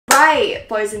Right,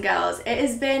 boys and girls, it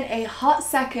has been a hot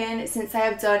second since I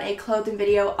have done a clothing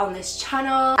video on this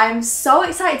channel. I'm so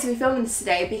excited to be filming this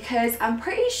today because I'm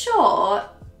pretty sure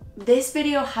this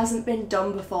video hasn't been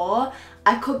done before.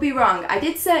 I could be wrong. I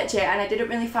did search it and I didn't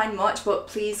really find much, but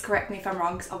please correct me if I'm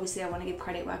wrong because obviously I want to give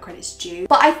credit where credit's due.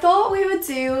 But I thought we would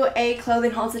do a clothing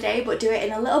haul today, but do it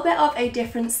in a little bit of a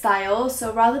different style.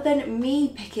 So rather than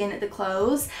me picking the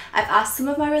clothes, I've asked some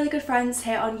of my really good friends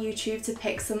here on YouTube to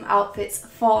pick some outfits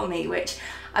for me, which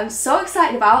I'm so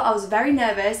excited about. I was very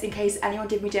nervous in case anyone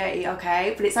did me dirty,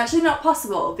 okay? But it's actually not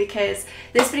possible because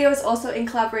this video is also in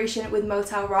collaboration with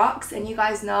MOTEL Rocks, and you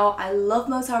guys know I love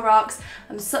MOTEL Rocks.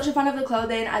 I'm such a fan of the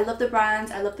clothing. I love the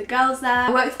brand. I love the girls there.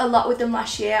 I worked a lot with them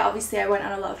last year. Obviously, I went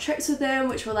on a lot of trips with them,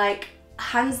 which were like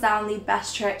hands down the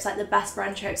best trips, like the best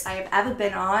brand trips I have ever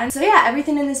been on. So yeah,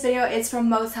 everything in this video is from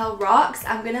MOTEL Rocks.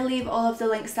 I'm gonna leave all of the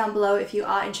links down below if you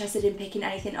are interested in picking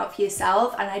anything up for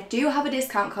yourself, and I do have a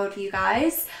discount code for you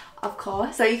guys, of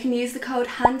course. So you can use the code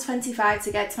HAN25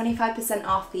 to get 25%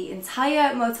 off the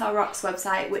entire MOTEL Rocks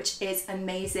website, which is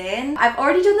amazing. I've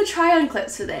already done the try-on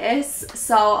clips for this,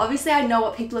 so obviously I know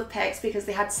what people have picked because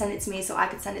they had to send it to me so I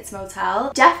could send it to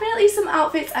MOTEL. Definitely some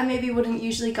outfits I maybe wouldn't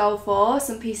usually go for,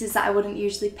 some pieces that I wouldn't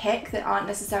usually pick that aren't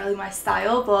necessarily my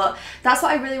style, but that's what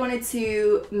I really wanted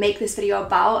to make this video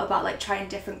about like trying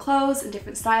different clothes and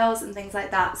different styles and things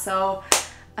like that. So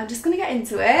I'm just gonna get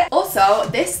into it. Also,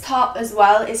 this top as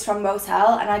well is from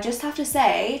MOTEL, and I just have to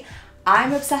say,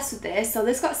 I'm obsessed with this. So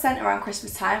this got sent around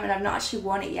Christmas time and I've not actually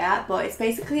worn it yet, but it's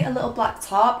basically a little black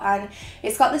top and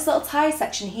it's got this little tie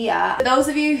section here. For those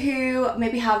of you who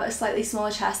maybe have a slightly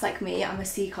smaller chest like me, I'm a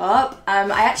C cup,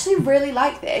 I actually really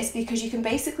like this because you can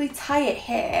basically tie it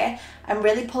here and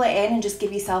really pull it in and just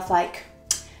give yourself like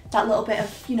that little bit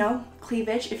of, you know,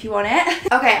 cleavage if you want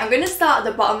it. Okay, I'm gonna start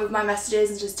at the bottom of my messages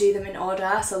and just do them in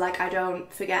order so like I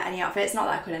don't forget any outfits. Not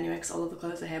that I could anyway because all of the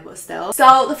clothes are here, but still.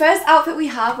 So the first outfit we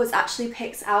have was actually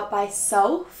picked out by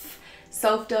Soph.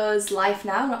 Soph does Life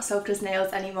Now, not Soph does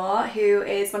Nails anymore, who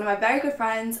is one of my very good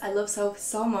friends. I love Soph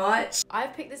so much.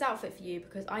 I've picked this outfit for you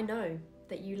because I know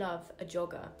that you love a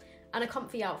jogger and a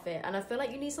comfy outfit, and I feel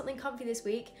like you need something comfy this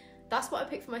week. That's what I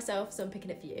picked for myself, so I'm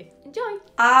picking it for you. Enjoy!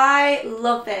 I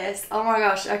love this. Oh my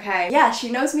gosh, okay. Yeah, she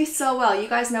knows me so well. You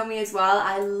guys know me as well.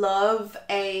 I love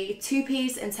a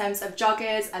two-piece in terms of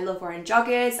joggers. I love wearing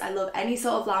joggers. I love any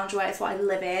sort of loungewear. It's what I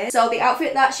live in. So the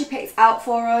outfit that she picked out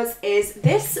for us is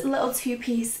this little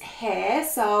two-piece here.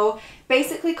 So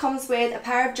basically comes with a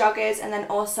pair of joggers and then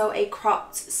also a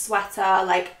cropped sweater,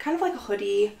 like kind of like a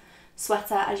hoodie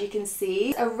sweater, as you can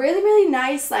see. A really, really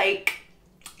nice, like,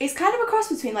 it's kind of a cross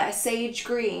between like a sage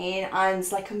green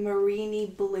and like a mariney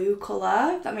blue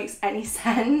colour, if that makes any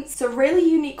sense. It's a really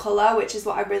unique colour, which is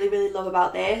what I really, really love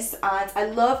about this. And I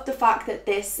love the fact that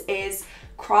this is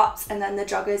cropped and then the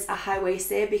joggers are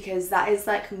high-waisted because that is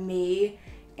like me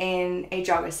in a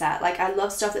jogger set. Like I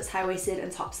love stuff that's high-waisted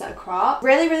and tops that are cropped.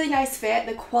 Really, really nice fit.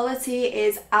 The quality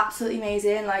is absolutely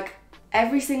amazing. Like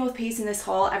every single piece in this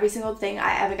haul, every single thing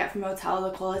I ever get from MOTEL,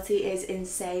 the quality is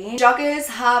insane. Joggers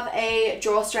have a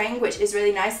drawstring, which is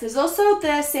really nice. There's also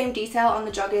the same detail on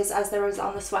the joggers as there is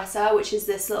on the sweater, which is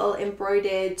this little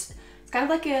embroidered, it's kind of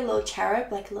like a little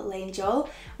cherub, like a little angel,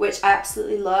 which I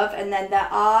absolutely love. And then there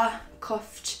are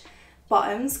cuffed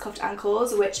bottoms, cuffed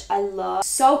ankles, which I love.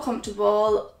 So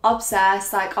comfortable,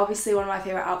 obsessed. Like obviously one of my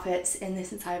favorite outfits in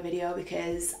this entire video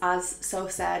because as Soph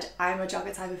said, I'm a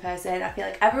jogger type of person. I feel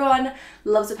like everyone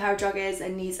loves a pair of joggers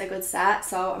and needs a good set,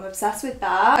 so I'm obsessed with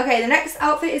that. Okay, the next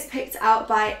outfit is picked out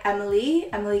by Emily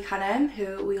Canham,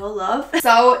 who we all love.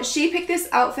 So she picked this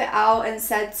outfit out and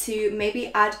said to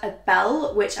maybe add a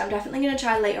belt, which I'm definitely going to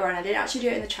try later on. I didn't actually do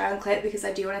it in the try on clip because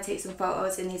I do want to take some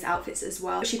photos in these outfits as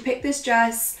well. She picked this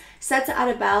dress, said to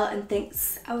add a belt, and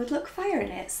thinks I would look fire in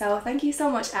it, so thank you so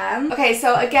much, Em. Okay,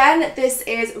 so again, this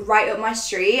is right up my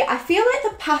street. I feel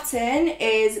like the pattern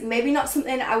is maybe not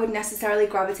something I would necessarily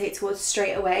gravitate towards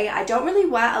straight away. I don't really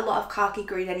wear a lot of khaki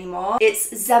green anymore.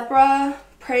 It's zebra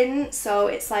print, so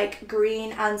it's like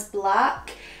green and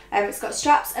black. It's got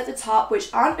straps at the top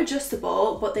which aren't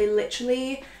adjustable, but they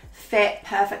literally fit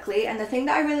perfectly. And the thing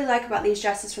that I really like about these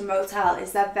dresses from MOTEL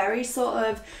is they're very sort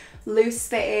of loose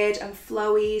fitted and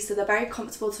flowy, so they're very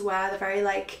comfortable to wear. They're very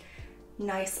like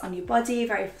nice on your body,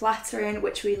 very flattering,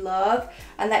 which we love.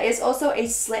 And there is also a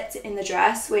slit in the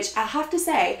dress, which I have to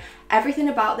say, everything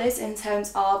about this in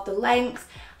terms of the length,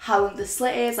 how long the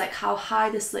slit is, like how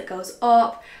high the slit goes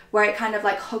up, where it kind of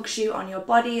like hugs you on your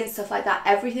body and stuff like that,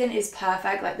 everything is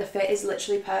perfect. Like the fit is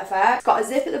literally perfect. It's got a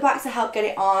zip at the back to help get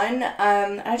it on,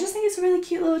 and I just think it's a really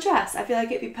cute little dress. I feel like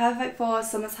it'd be perfect for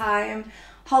summertime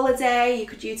holiday. You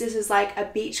could use this as like a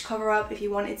beach cover up if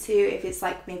you wanted to, if it's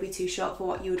like maybe too short for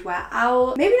what you would wear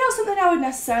out. Maybe not something I would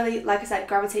necessarily, like I said,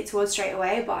 gravitate towards straight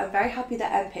away, but I'm very happy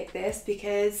that Em picked this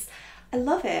because I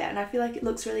love it and I feel like it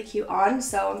looks really cute on,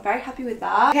 so I'm very happy with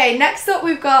that. Okay, next up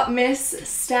we've got Miss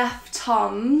Steph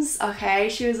Toms. Okay,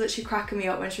 she was literally cracking me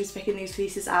up when she was picking these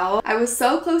pieces out. I was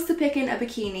so close to picking a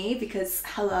bikini because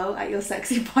hello at your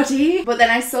sexy body, but then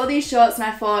I saw these shorts and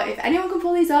I thought if anyone can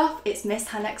pull these off, it's Miss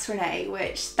Hanex Renee,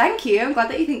 which thank you, I'm glad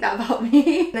that you think that about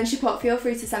me. Then she put, feel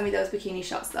free to send me those bikini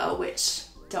shots though, which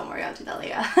don't worry, I'll do that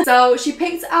later. So she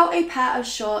picked out a pair of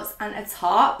shorts and a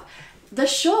top. The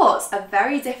shorts are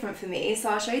very different for me,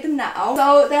 so I'll show you them now.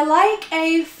 So they're like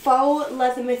a faux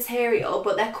leather material,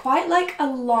 but they're quite like a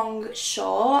long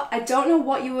short. I don't know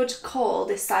what you would call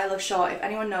this style of short. If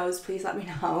anyone knows, please let me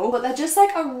know. But they're just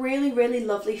like a really, really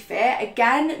lovely fit.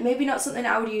 Again, maybe not something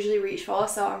I would usually reach for,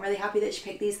 so I'm really happy that she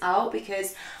picked these out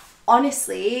because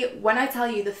honestly, when I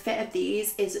tell you the fit of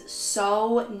these is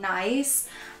so nice.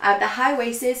 They're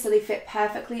high-waisted, so they fit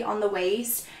perfectly on the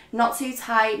waist. Not too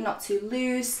tight, not too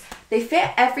loose. They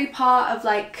fit every part of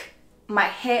like my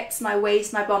hips, my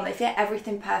waist, my bum. They fit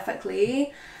everything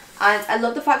perfectly. And I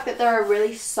love the fact that they're a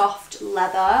really soft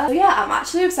leather. So yeah, I'm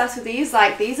actually obsessed with these.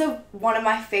 Like, these are one of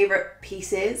my favorite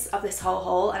pieces of this whole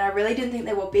haul. And I really didn't think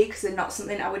they would be because they're not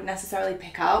something I would necessarily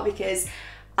pick out because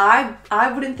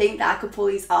I wouldn't think that I could pull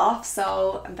these off,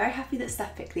 so I'm very happy that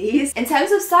Steph picked these. In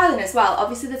terms of styling as well,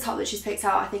 obviously the top that she's picked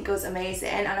out I think goes amazing,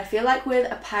 and I feel like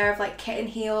with a pair of like kitten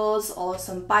heels or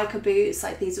some biker boots,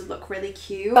 like these would look really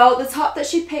cute. So the top that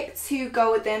she picked to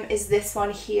go with them is this one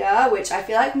here, which I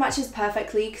feel like matches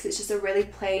perfectly because it's just a really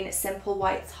plain, simple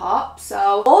white top.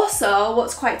 So also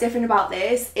what's quite different about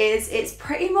this is it's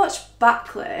pretty much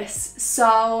backless,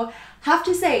 so have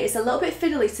to say it's a little bit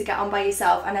fiddly to get on by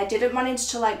yourself, and I didn't manage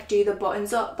to like do the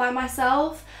buttons up by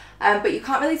myself, but you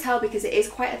can't really tell because it is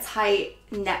quite a tight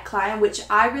neckline, which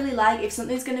I really like. If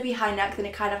something's going to be high neck, then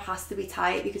it kind of has to be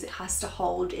tight because it has to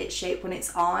hold its shape when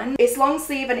it's on. It's long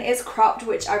sleeve and it is cropped,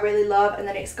 which I really love, and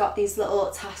then it's got these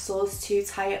little tassels to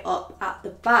tie it up at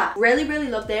the back. Really, really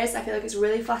love this. I feel like it's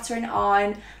really flattering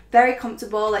on, very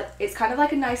comfortable. Like, it's kind of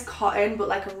like a nice cotton, but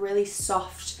like a really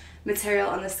soft material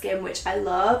on the skin, which I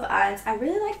love, and I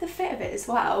really like the fit of it as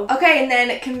well. Okay, and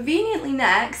then conveniently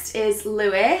next is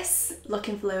Lewis.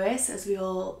 Looking for Lewis, as we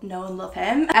all know and love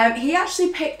him. He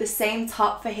actually picked the same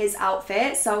top for his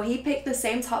outfit, so he picked the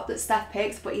same top that Steph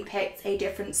picked, but he picked a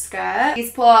different skirt. He's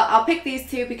put, I'll pick these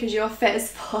two because you're fit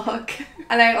as fuck.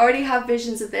 And I already have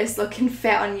visions of this looking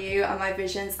fit on you, and my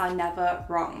visions are never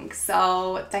wrong,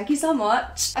 so thank you so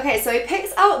much. Okay, so he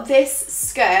picks out this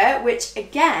skirt, which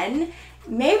again,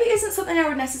 maybe isn't something I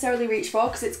would necessarily reach for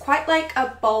because it's quite like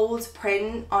a bold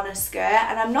print on a skirt,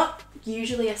 and I'm not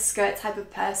usually a skirt type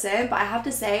of person, but I have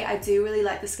to say I do really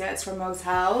like the skirts from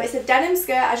MOTEL. It's a denim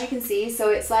skirt, as you can see, so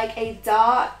it's like a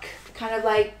dark kind of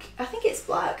like, I think it's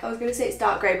black, I was going to say it's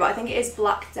dark grey, but I think it is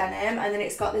black denim, and then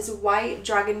it's got this white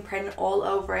dragon print all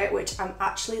over it, which I'm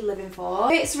actually living for.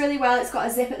 Fits really well. It's got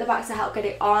a zip at the back to help get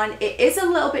it on. It is a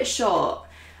little bit short.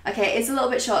 Okay, it's a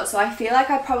little bit short, so I feel like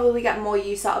I probably get more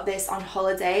use out of this on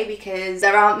holiday because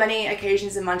there aren't many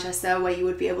occasions in Manchester where you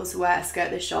would be able to wear a skirt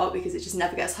this short because it just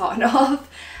never gets hot enough.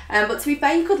 But to be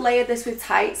fair, you could layer this with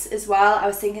tights as well. I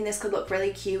was thinking this could look really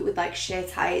cute with like sheer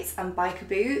tights and biker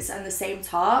boots and the same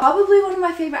top. Probably one of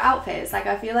my favourite outfits. Like,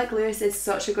 I feel like Lewis did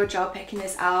such a good job picking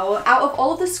this out. Out of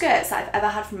all of the skirts that I've ever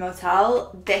had from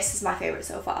MOTEL, this is my favourite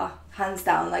so far, hands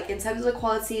down. Like, in terms of the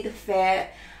quality, the fit,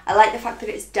 I like the fact that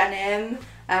it's denim.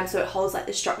 So it holds like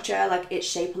the structure, like its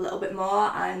shape a little bit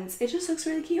more, and it just looks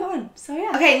really cute on. So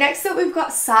yeah. Okay, next up we've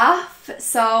got Saf.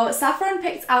 So Saffron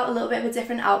picked out a little bit of a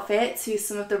different outfit to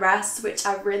some of the rest, which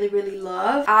I really, really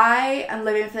love. I am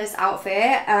living for this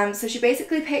outfit. So she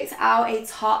basically picked out a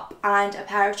top and a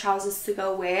pair of trousers to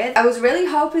go with. I was really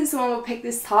hoping someone would pick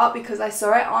this top because I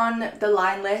saw it on the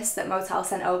line list that MOTEL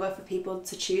sent over for people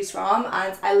to choose from,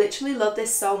 and I literally love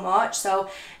this so much. So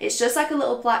it's just like a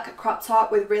little black crop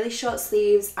top with really short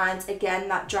sleeves, and again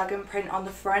that dragon print on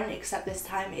the front, except this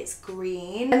time it's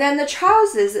green. And then the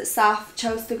trousers that Saf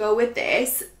chose to go with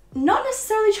this, not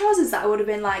necessarily trousers that I would have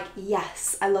been like,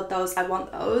 yes, I love those, I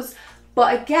want those,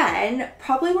 but again,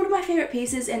 probably one of my favorite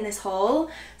pieces in this haul.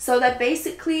 So they're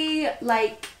basically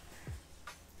like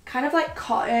kind of like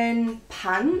cotton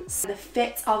pants. The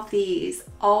fit of these,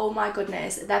 oh my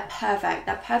goodness, they're perfect.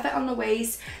 They're perfect on the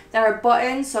waist. They're a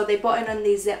button, so they button and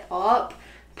they zip up.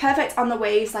 Perfect on the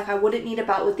waist. Like, I wouldn't need a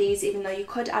belt with these, even though you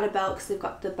could add a belt because they've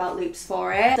got the belt loops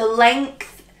for it. The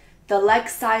length, the leg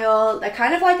style. They're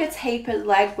kind of like a tapered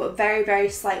leg, but very, very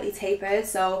slightly tapered.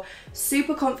 So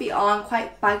super comfy on,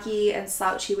 quite baggy and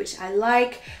slouchy, which I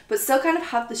like, but still kind of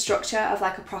have the structure of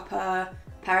like a proper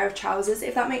pair of trousers,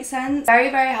 if that makes sense.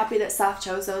 Very, very happy that Saf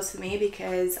chose those for me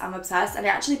because I'm obsessed, and it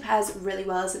actually pairs really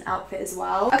well as an outfit as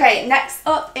well. Okay, next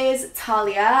up is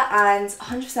Talia, and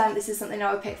 100% this is something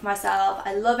I would pick for myself.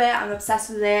 I love it, I'm obsessed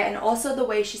with it, and also the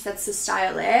way she says to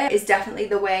style it is definitely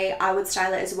the way I would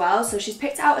style it as well. So she's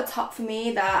picked out a top for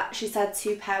me that she said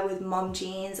to pair with mom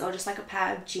jeans or just like a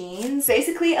pair of jeans.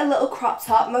 Basically a little crop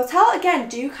top. MOTEL again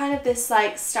do kind of this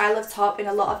like style of top in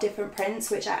a lot of different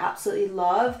prints, which I absolutely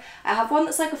love. I have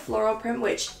one that's like a floral print,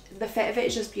 which the fit of it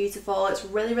is just beautiful. It's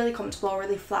really, really comfortable,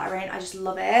 really flattering. I just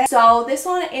love it. So this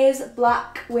one is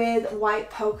black with white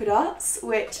polka dots,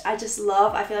 which I just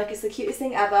love. I feel like it's the cutest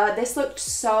thing ever. This looked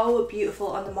so beautiful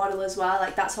on the model as well.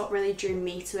 Like that's what really drew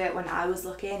me to it when I was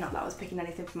looking. Not that I was picking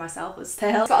anything for myself, but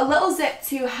still. It's got a little zip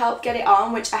to help get it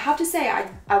on, which I have to say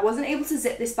I wasn't able to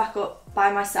zip this back up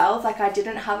by myself. Like I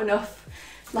didn't have enough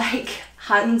like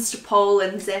hands to pull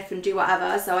and zip and do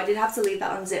whatever, so I did have to leave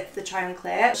that unzipped for the try on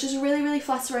clip. It's just really, really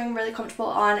flattering, really comfortable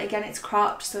on. Again, it's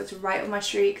cropped, so it's right up my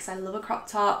street because I love a crop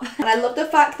top. And I love the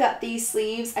fact that these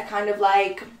sleeves are kind of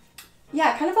like,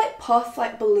 yeah, kind of like puff,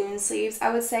 like balloon sleeves,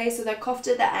 I would say. So they're cuffed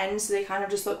at the end, so they kind of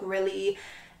just look really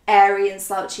airy and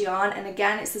slouchy on. And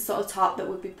again, it's the sort of top that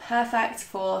would be perfect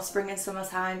for spring and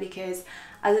summertime because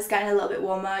as it's getting a little bit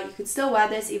warmer, you could still wear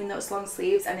this even though it's long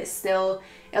sleeves, and it'll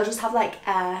just have like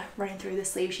air running through the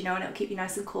sleeves, you know, and it'll keep you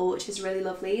nice and cool, which is really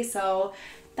lovely. So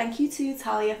thank you to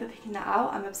Talia for picking that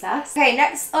out. I'm obsessed. Okay,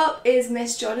 next up is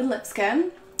Miss Jordan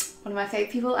Lipscomb, one of my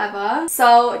favourite people ever.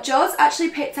 So George actually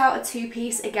picked out a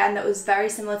two-piece again that was very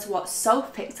similar to what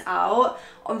Soph picked out.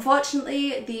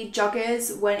 Unfortunately, the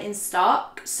joggers weren't in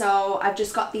stock, so I've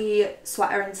just got the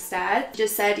sweater instead. She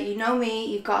just said, you know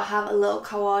me, you've got to have a little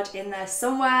cord in there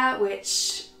somewhere,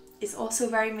 which is also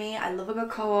very me. I love a good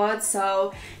cord.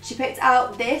 So she picked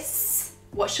out this,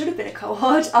 what should have been a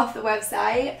cord off the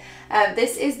website.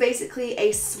 This is basically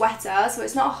a sweater, so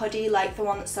it's not a hoodie like the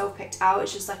one that Soph picked out.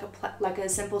 It's just like a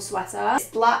simple sweater. It's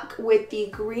black with the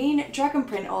green dragon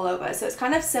print all over, so it's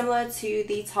kind of similar to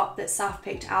the top that Saf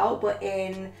picked out, but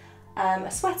in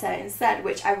a sweater instead,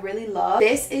 which I really love.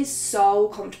 This is so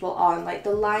comfortable on. Like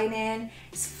the lining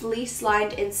is fleece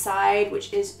lined inside,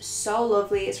 which is so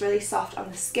lovely. It's really soft on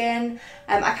the skin.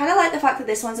 I kind of like the fact that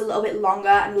this one's a little bit longer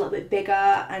and a little bit bigger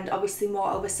and obviously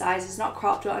more oversized. It's not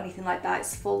cropped or anything like that.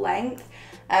 It's full length.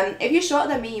 If you're shorter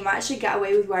than me, you might actually get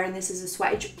away with wearing this as a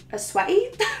sweater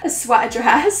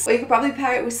dress, or you could probably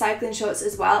pair it with cycling shorts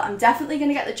as well. I'm definitely going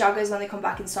to get the joggers when they come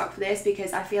back in stock for this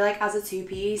because I feel like as a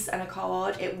two-piece and a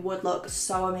cord, it would look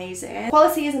so amazing.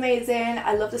 Quality is amazing.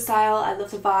 I love the style. I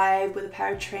love the vibe with a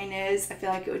pair of trainers. I feel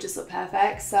like it would just look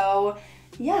perfect. So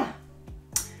yeah.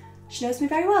 She knows me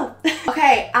very well.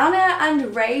 Okay, Anna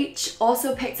and Rach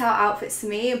also picked out outfits for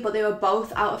me, but they were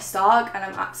both out of stock and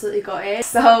I'm absolutely gutted.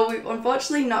 So we've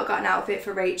unfortunately not got an outfit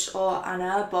for Rach or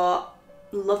Anna, but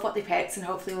love what they picked and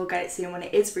hopefully we'll get it soon when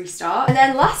it is restocked. And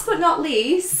then last but not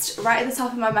least, right at the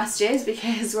top of my messages,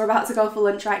 because we're about to go for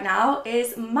lunch right now,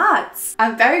 is Mads.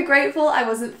 I'm very grateful I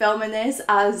wasn't filming this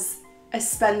as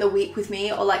spend the week with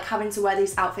me or like having to wear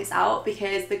these outfits out,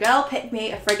 because the girl picked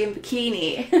me a friggin'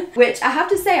 bikini which I have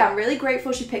to say I'm really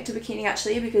grateful she picked a bikini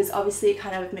actually, because obviously it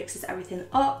kind of mixes everything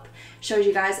up, shows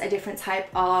you guys a different type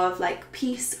of like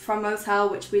piece from MOTEL,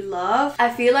 which we love. I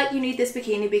feel like you need this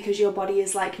bikini because your body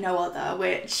is like no other,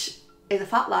 which is a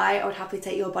fat lie. I would happily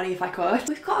take your body if I could.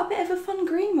 We've got a bit of a fun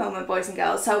green moment, boys and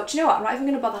girls. So do you know what, I'm not even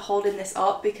gonna bother holding this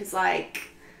up because like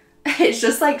it's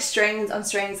just like strings on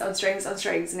strings on strings on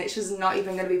strings and it's just not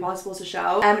even going to be possible to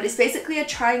show. It's basically a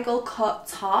triangle cut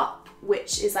top,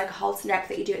 which is like a halter neck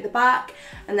that you do at the back,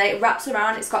 and then it wraps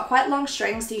around. It's got quite long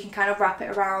strings, so you can kind of wrap it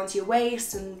around your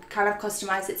waist and kind of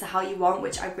customize it to how you want,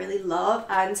 which I really love.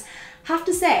 And have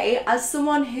to say, as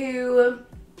someone who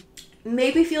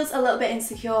maybe feels a little bit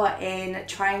insecure in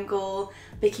triangle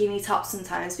bikini tops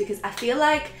sometimes, because I feel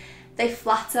like they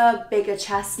flatter bigger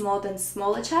chests more than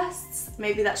smaller chests.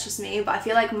 Maybe that's just me, but I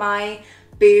feel like my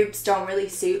boobs don't really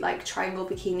suit like triangle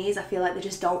bikinis. I feel like they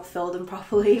just don't fill them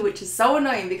properly, which is so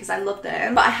annoying because I love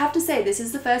them. But I have to say, this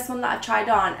is the first one that I've tried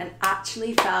on and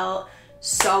actually felt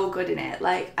so good in it.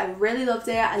 Like I really loved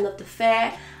it. I loved the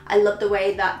fit. I love the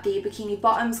way that the bikini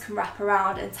bottoms can wrap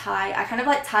around and tie. I kind of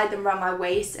like tied them around my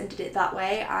waist and did it that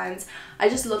way, and I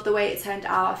just love the way it turned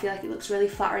out. I feel like it looks really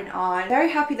flattering on. Very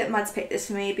happy that Mads picked this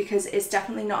for me because it's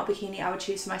definitely not a bikini I would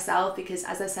choose for myself, because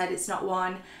as I said, it's not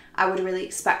one I would really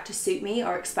expect to suit me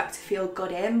or expect to feel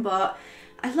good in, but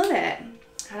I love it.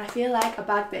 and I feel like a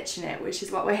bad bitch in it, which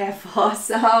is what we're here for.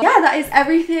 So yeah, that is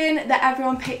everything that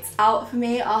everyone picked out for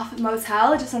me off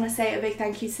MOTEL. I just want to say a big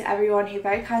thank you to everyone who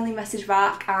very kindly messaged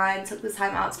back and took the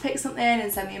time out to pick something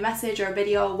and send me a message or a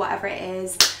video or whatever it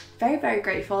is. Very, very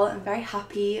grateful and very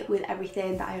happy with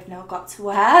everything that I have now got to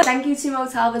wear. Thank you to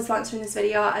MOTEL for sponsoring this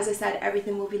video. As I said,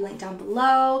 everything will be linked down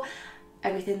below.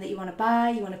 Everything that you want to buy,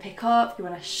 you want to pick up, you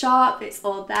want to shop, it's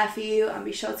all there for you. And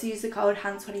be sure to use the code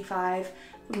HAND25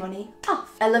 for money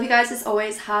off. I love you guys as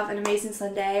always. Have an amazing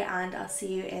Sunday and I'll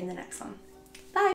see you in the next one.